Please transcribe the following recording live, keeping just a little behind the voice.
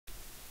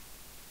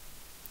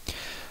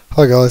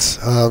Hi guys,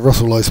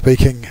 Russell Lowe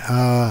speaking.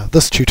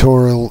 This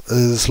tutorial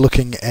is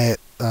looking at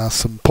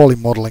some poly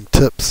modelling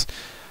tips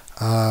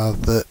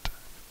that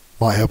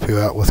might help you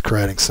out with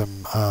creating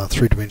some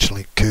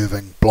three-dimensionally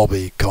curving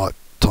blobby type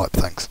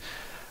things.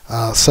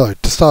 So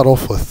to start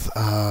off with,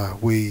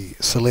 we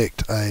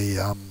select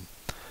a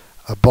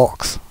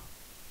box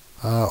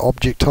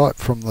object type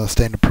from the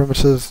standard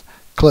primitives,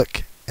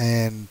 click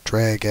and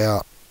drag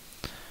out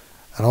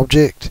an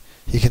object.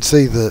 You can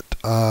see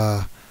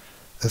that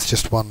it's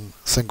just one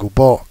single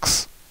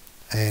box,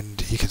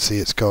 and you can see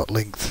it's got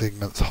length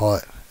segments,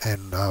 height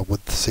and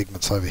width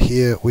segments over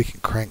here. We can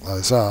crank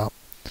those up,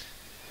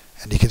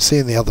 and you can see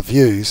in the other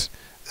views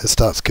it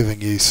starts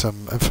giving you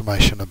some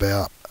information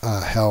about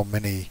how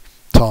many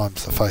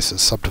times the face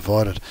is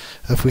subdivided.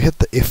 If we hit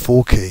the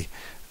F4 key,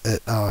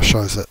 it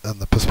shows it in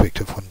the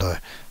perspective window,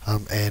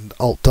 and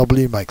Alt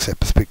W makes that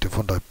perspective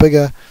window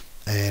bigger,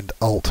 and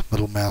Alt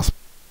middle mouse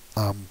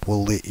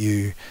will let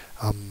you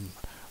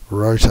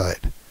rotate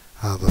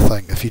the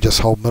thing. If you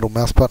just hold middle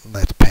mouse button,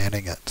 that's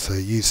panning it, so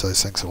use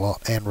those things a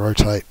lot, and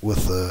rotate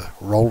with the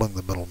rolling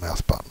the middle mouse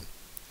button.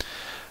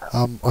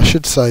 I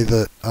should say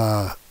that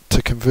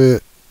to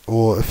convert,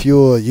 or if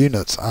your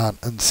units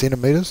aren't in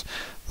centimeters,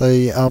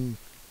 they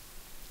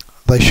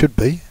should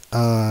be.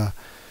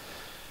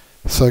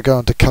 So go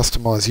into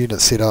customize unit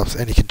setups,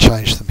 and you can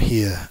change them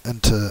here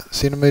into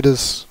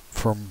centimeters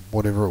from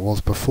whatever it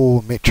was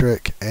before,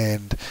 metric,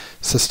 and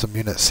system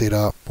unit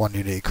setup, 1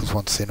 unit equals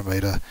 1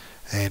 centimeter.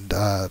 And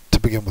to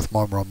begin with,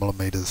 mine were on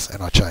millimeters,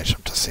 and I changed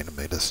them to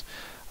centimeters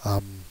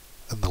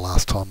in the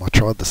last time I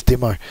tried this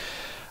demo.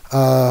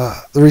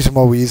 The reason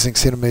why we're using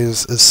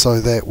centimeters is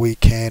so that we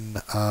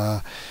can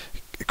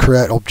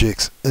create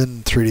objects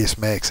in 3ds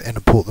Max and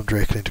import them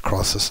directly into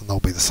Crysis, and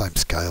they'll be the same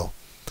scale.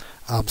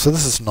 So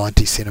this is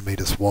 90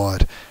 centimeters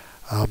wide.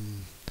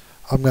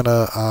 I'm going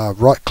to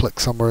right click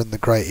somewhere in the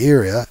grey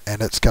area,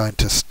 and it's going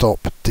to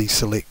stop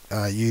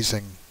deselect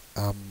using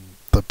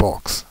the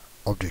box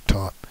object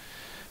type,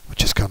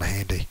 which is kind of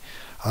handy.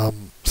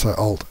 So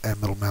Alt and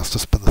middle mouse to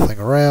spin the thing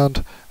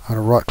around. I'm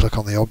going to right click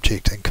on the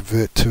object and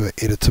convert to an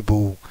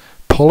editable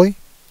poly.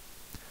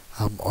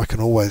 I can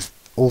always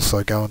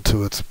also go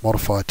into its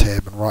modify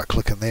tab and right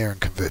click in there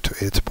and convert to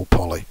editable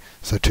poly.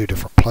 So two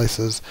different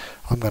places.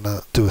 I'm going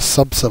to do a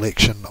sub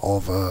selection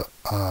of a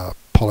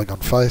polygon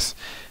face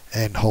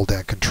and hold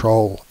down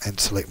Control and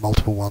select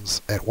multiple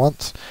ones at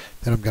once.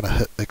 Then I'm going to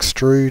hit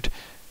extrude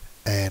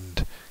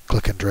and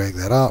click and drag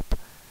that up,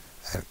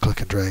 and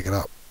click and drag it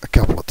up a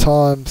couple of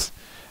times.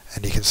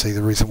 And you can see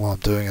the reason why I'm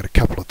doing it a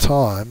couple of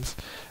times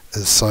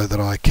is so that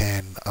I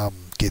can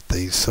get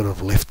these sort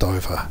of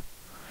leftover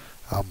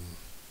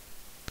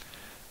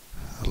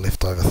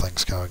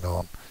things going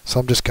on. So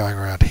I'm just going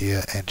around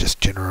here and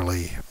just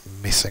generally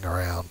messing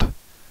around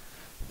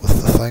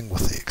with the thing,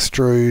 with the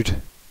extrude,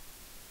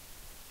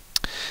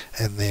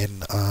 and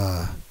then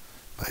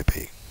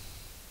maybe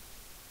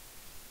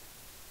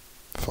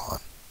fine.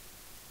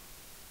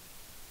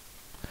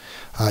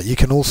 You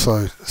can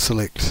also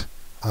select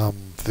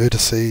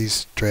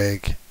vertices,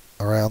 drag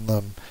around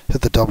them,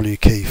 hit the W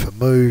key for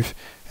move,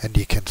 and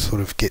you can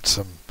sort of get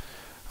some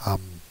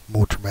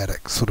more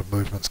dramatic sort of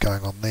movements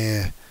going on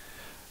there.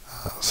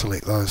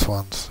 Select those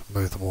ones,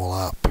 move them all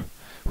up,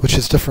 which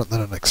is different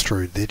than an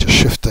extrude. They're just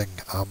shifting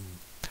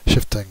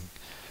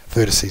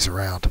vertices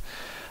around.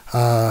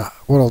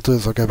 What I'll do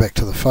is I'll go back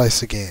to the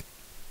face again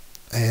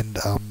and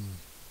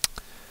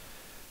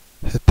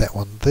hit that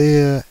one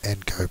there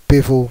and go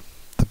bevel.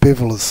 The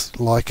bevel is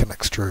like an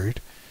extrude,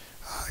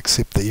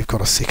 except that you've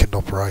got a second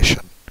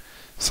operation.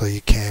 So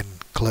you can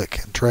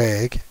click and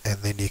drag, and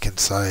then you can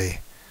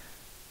say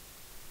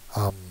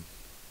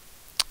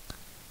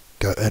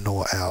go in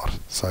or out.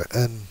 So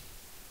in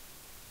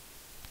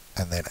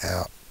and then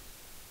out.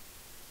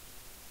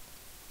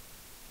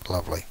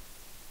 Lovely.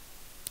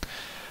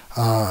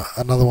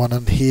 Another one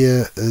in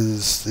here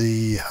is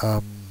the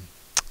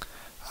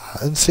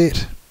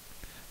inset,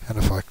 and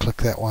if I click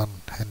that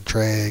one and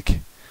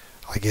drag,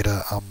 I get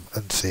a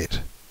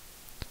inset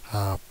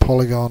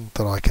polygon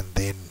that I can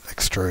then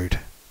extrude.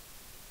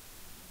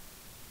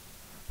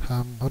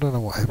 I don't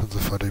know what happens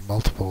if I do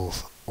multiple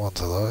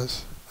ones of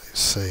those. Let's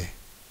see.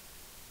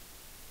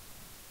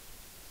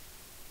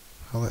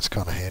 Oh, that's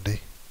kind of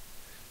handy.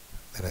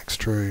 Then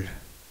extrude.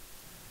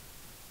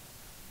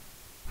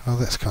 Oh,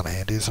 that's kind of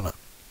handy, isn't it?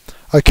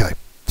 Okay,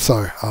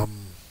 so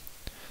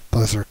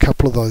those are a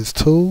couple of those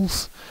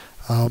tools.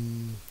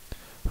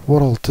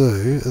 What I'll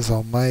do is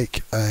I'll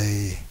make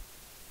a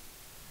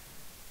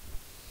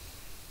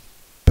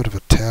bit of a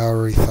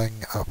towery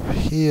thing up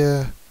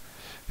here,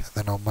 and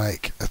then I'll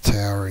make a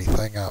towery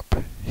thing up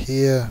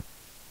here,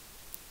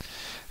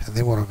 and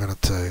then what I'm going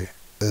to do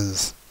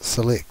is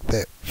select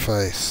that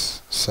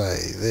face,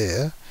 say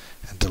there,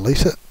 and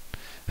delete it.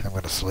 I'm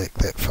going to select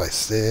that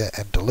face there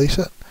and delete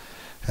it,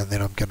 and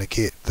then I'm going to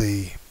get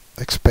the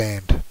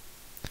expand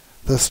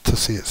this to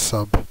see its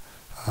sub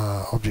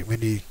object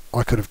menu.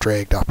 I could have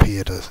dragged up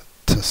here to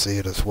see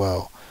it as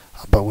well,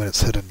 but when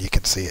it's hidden you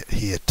can see it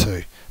here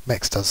too.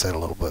 Max does that a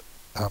little bit,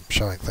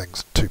 showing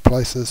things in two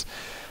places.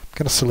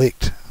 going to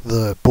select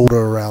the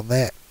border around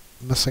that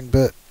missing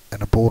bit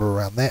and a border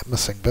around that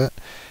missing bit.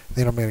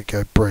 Then I'm going to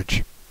go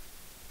bridge.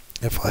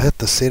 If I hit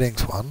the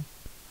settings one,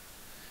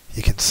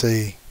 you can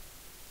see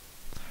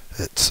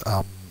it's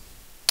a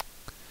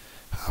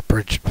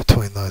bridge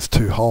between those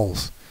two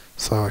holes.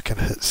 So I can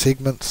hit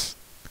segments,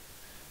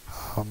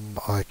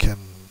 I can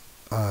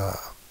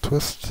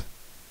twist,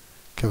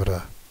 give it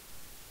a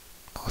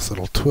nice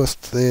little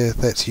twist there.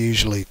 That's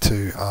usually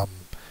to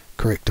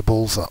correct the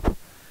balls up.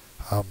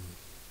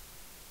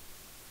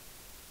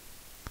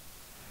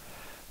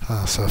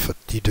 So if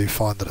you do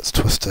find that it's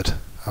twisted,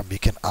 you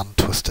can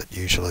untwist it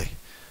usually.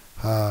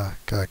 Go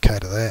OK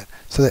to that.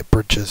 So that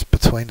bridges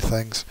between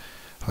things.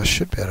 I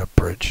should be able to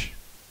bridge.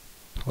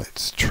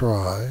 Let's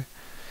try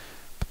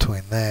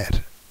between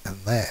that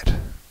and that.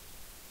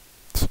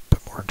 It's a bit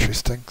more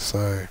interesting.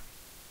 So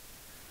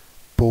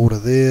border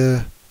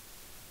there,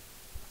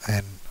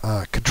 and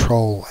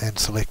control and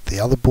select the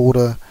other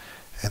border,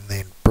 and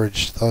then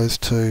bridge those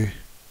two.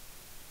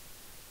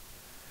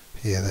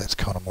 Yeah, that's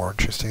kind of more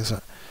interesting, isn't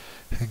it?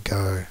 And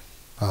go,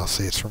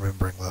 see, it's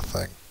remembering the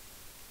thing.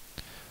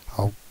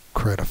 I'll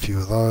create a few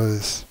of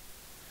those.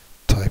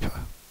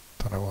 Taper.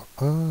 Don't know what.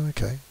 Oh,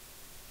 okay.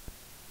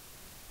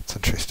 It's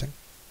interesting.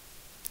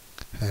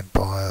 And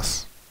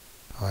bias.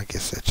 I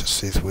guess that just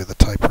says where the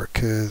taper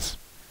occurs.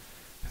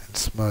 And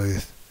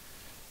smooth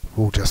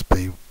will just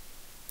be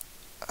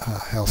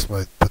how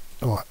smooth, but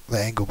the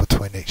angle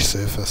between each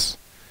surface.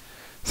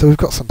 So we've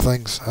got some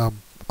things.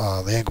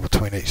 The angle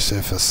between each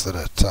surface that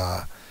it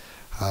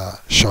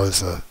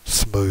shows a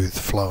smooth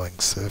flowing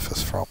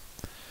surface from.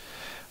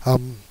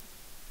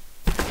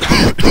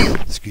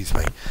 Excuse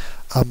me.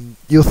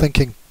 You're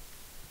thinking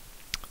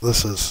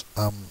this is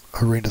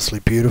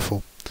horrendously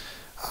beautiful,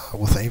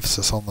 with the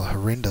emphasis on the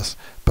horrendous,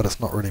 but it's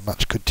not really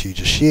much good to you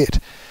just yet.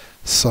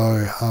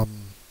 So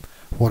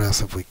what else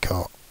have we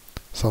got?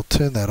 So I'll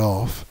turn that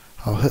off,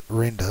 I'll hit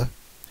render,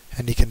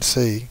 and you can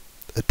see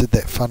it did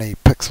that funny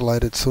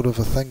pixelated sort of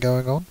a thing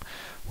going on.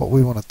 What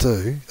we want to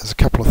do is a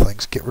couple of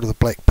things. Get rid of the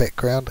black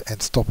background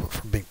and stop it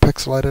from being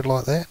pixelated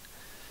like that.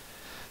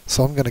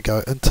 So I'm going to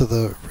go into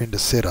the render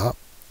setup,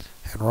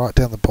 and right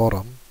down the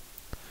bottom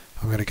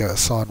I'm going to go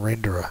assign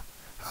renderer.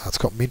 It's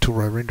got mental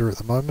row render at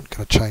the moment.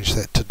 Going to change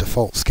that to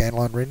default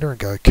scanline render and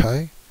go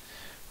OK.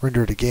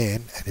 Render it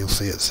again, and you'll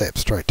see it zaps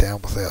straight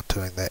down without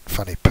doing that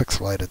funny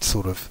pixelated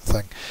sort of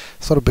thing.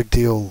 It's not a big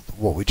deal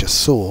what we just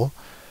saw,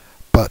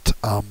 but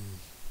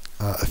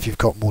if you've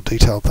got more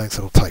detailed things,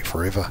 it'll take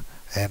forever,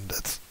 and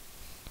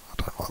I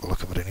don't like the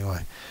look of it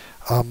anyway.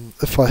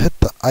 If I hit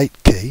the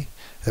 8 key,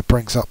 it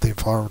brings up the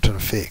environment and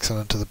effects, and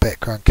into the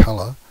background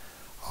color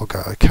I'll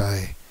go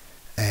OK,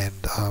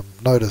 and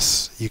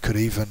notice you could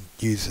even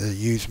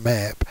use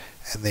map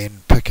and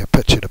then pick a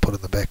picture to put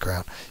in the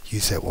background.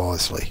 Use that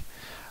wisely.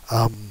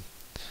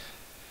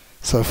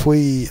 So if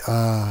we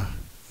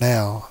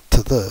now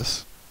to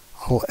this,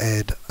 I'll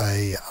add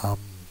a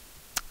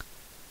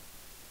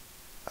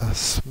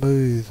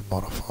smooth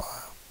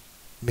modifier,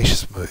 mesh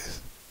smooth.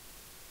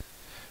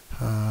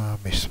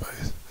 Mesh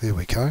smooth. There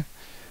we go.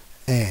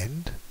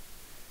 And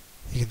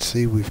you can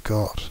see we've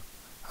got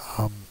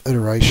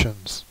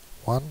iterations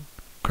 1,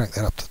 crank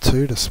that up to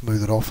 2 to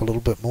smooth it off a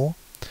little bit more,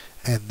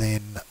 and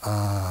then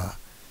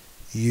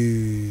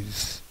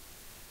use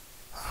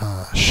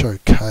show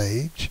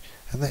cage,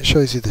 and that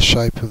shows you the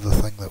shape of the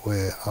thing that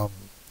we're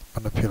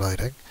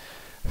manipulating.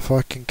 If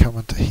I can come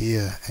into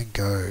here and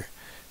go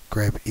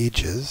grab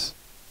edges,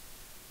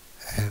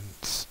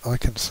 and I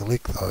can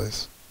select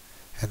those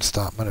and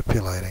start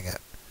manipulating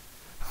it.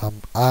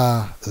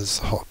 R is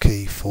the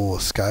hotkey for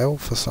scale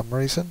for some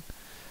reason.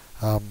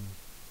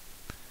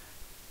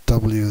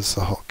 W is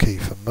the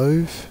hotkey for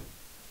move.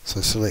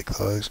 So select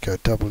those, go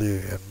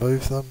W and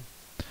move them.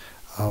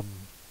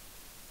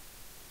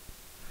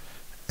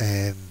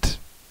 And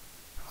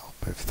I'll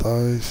move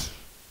those.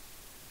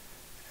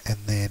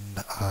 And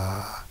then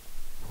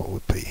what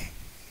would be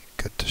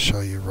good to show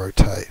you?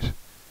 Rotate.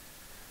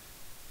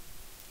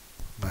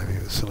 Maybe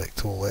we'll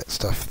select all that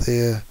stuff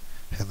there,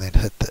 and then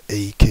hit the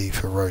E key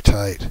for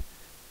rotate,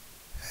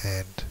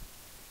 and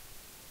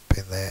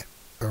bend that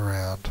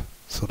around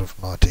sort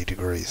of 90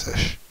 degrees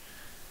ish.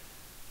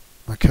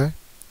 Okay,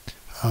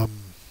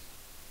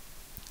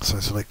 so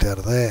select out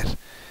of that.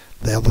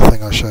 The other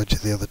thing I showed you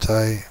the other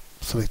day,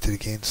 select it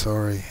again,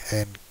 sorry,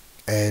 and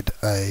add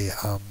a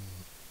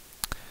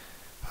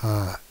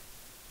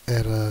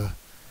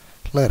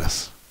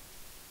lattice.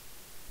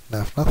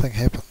 Now if nothing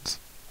happens,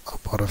 I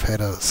might have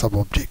had a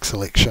sub-object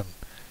selection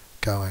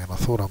going, and I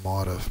thought I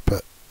might have,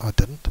 but I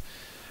didn't.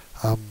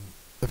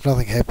 If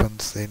nothing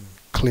happens, then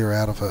clear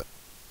out of it.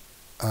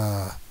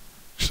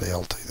 Actually,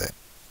 I'll do that.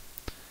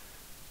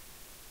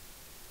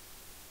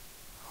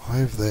 I'll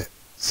have that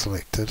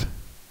selected,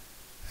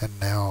 and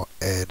now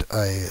add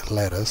a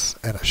lattice,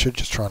 and it should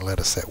just try and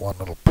lattice that one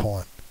little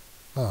point.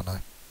 Oh no,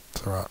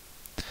 it's alright.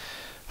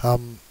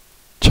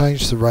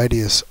 Change the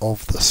radius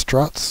of the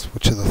struts,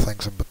 which are the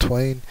things in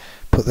between.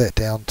 Put that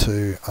down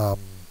to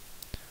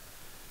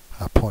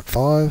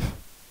 0.5,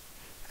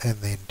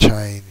 and then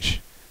change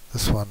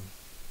this one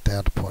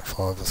down to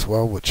 0.5 as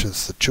well, which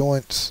is the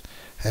joints,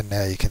 and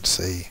now you can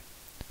see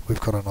we've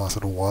got a nice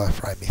little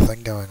wireframey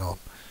thing going on.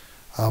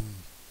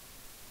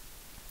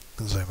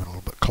 Zoom in a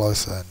little bit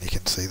closer and you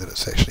can see that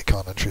it's actually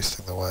kind of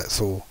interesting the way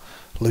it's all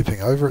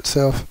looping over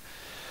itself.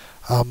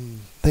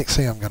 Next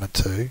thing I'm going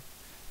to do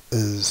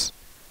is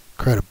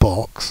create a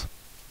box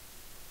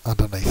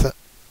underneath it.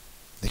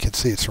 You can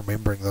see it's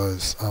remembering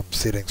those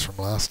settings from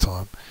last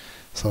time,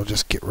 so I'll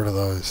just get rid of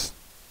those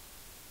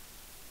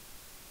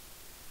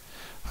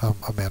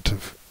amount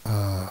of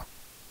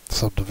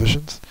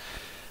subdivisions,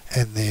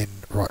 and then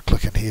right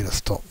click in here to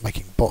stop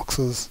making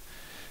boxes,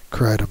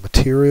 create a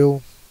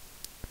material.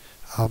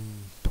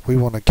 We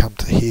want to come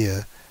to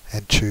here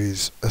and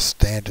choose a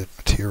standard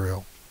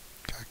material.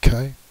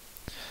 Okay,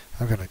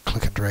 I'm going to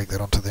click and drag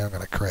that onto there. I'm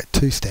going to create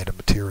two standard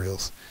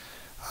materials.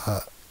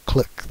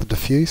 Click the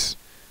diffuse,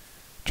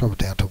 drop it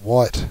down to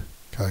white,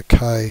 go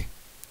OK,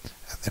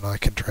 and then I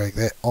can drag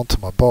that onto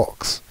my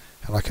box,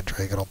 and I can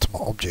drag it onto my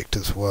object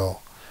as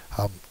well.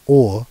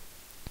 Or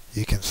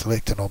you can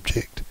select an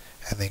object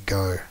and then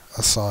go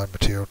assign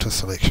material to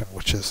selection,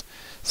 which is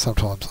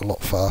sometimes a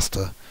lot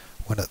faster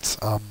when it's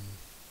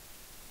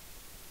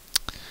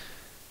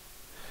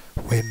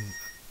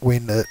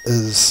when it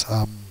is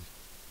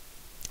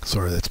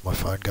sorry, that's my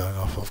phone going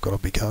off. I've got to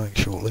be going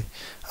shortly.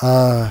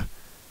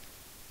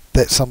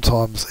 That's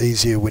sometimes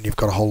easier when you've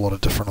got a whole lot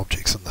of different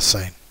objects in the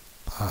scene,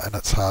 and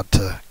it's hard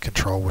to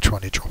control which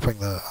one you're dropping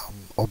the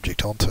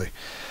object onto.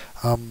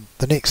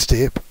 The next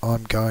step,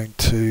 I'm going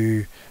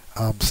to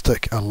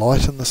stick a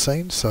light in the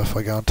scene. So if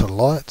I go into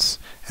lights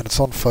and it's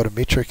on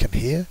photometric in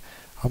here,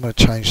 I'm going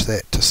to change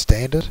that to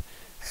standard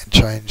and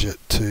change it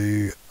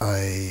to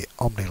a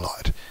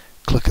omni-light.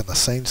 Click in the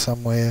scene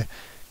somewhere,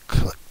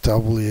 click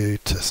W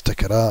to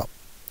stick it up,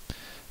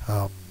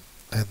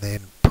 and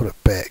then put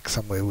it back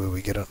somewhere where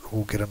we'll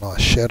get a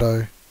nice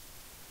shadow,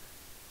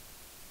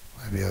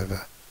 maybe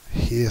over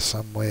here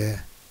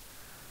somewhere.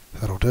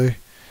 That'll do.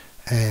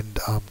 And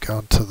go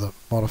into the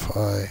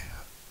modify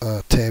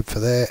tab for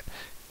that,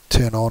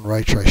 turn on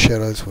ray trace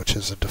shadows, which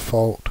is a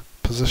default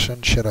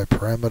position, shadow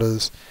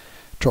parameters,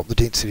 drop the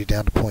density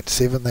down to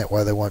 0.7, that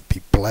way they won't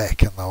be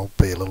black and they'll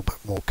be a little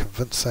bit more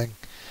convincing,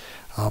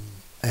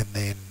 and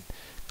then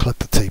click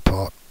the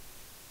teapot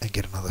and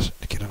get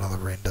another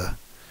render.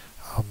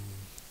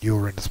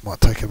 Your renders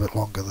might take a bit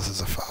longer, this is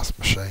a fast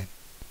machine.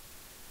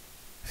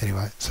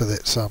 Anyway, so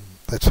that's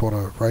what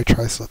a ray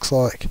trace looks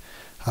like.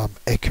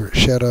 Accurate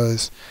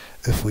shadows.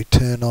 If we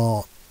turn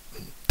on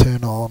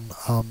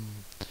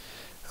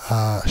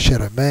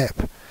shadow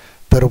map,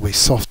 that'll be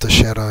softer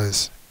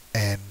shadows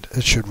and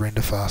it should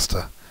render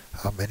faster.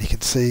 And you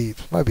can see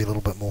it's maybe a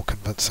little bit more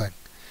convincing.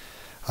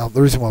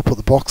 The reason why I put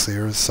the box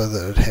there is so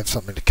that it'd have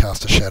something to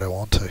cast a shadow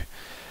onto.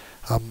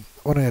 What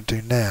I'm going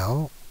to do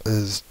now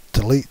is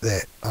delete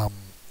that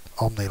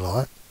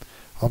omni-light.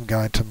 I'm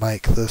going to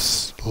make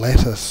this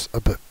lattice a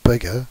bit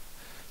bigger,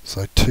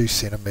 so 2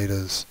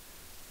 centimeters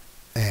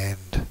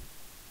and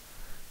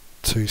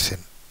 2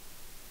 centimeters,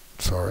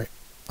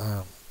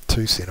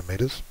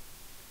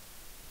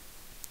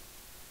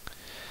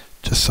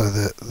 just so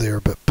that they're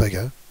a bit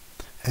bigger,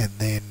 and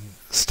then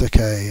stick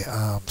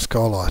a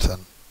skylight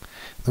in.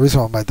 The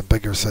reason why I made them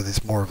bigger is so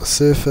there's more of a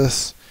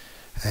surface,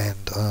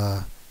 and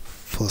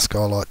for the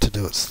skylight to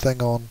do its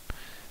thing on,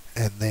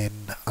 and then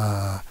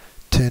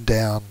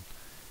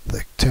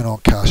turn on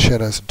cast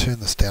shadows and turn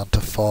this down to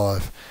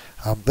 5.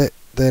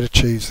 That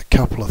achieves a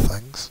couple of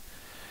things.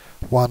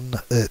 One,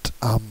 it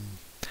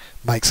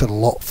makes it a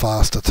lot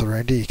faster to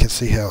render. You can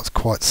see how it's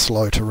quite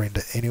slow to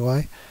render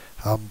anyway,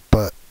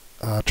 but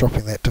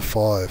dropping that to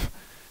 5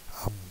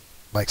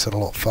 makes it a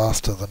lot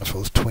faster than if it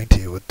was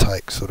 20. It would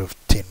take sort of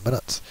 10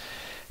 minutes.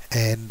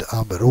 And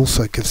it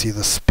also gives you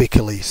the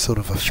speckly sort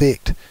of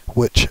effect,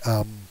 which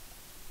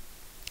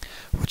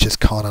is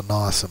kind of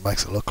nice. It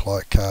makes it look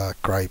like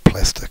grey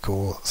plastic,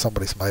 or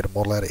somebody's made a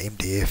model out of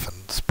MDF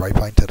and spray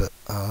painted it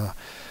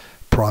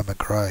primer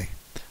grey.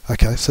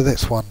 Okay, so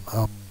that's one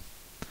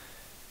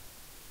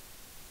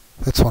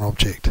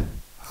object.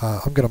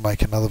 I'm going to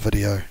make another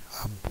video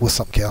with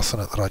something else in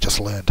it that I just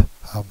learned,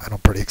 and I'm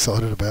pretty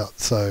excited about.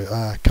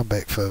 So come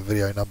back for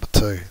video number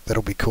 2.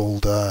 That'll be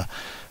called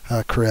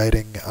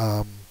creating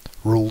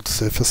ruled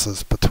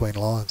surfaces between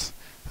lines.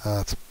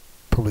 It's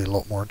probably a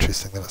lot more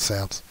interesting than it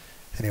sounds.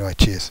 Anyway,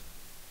 cheers.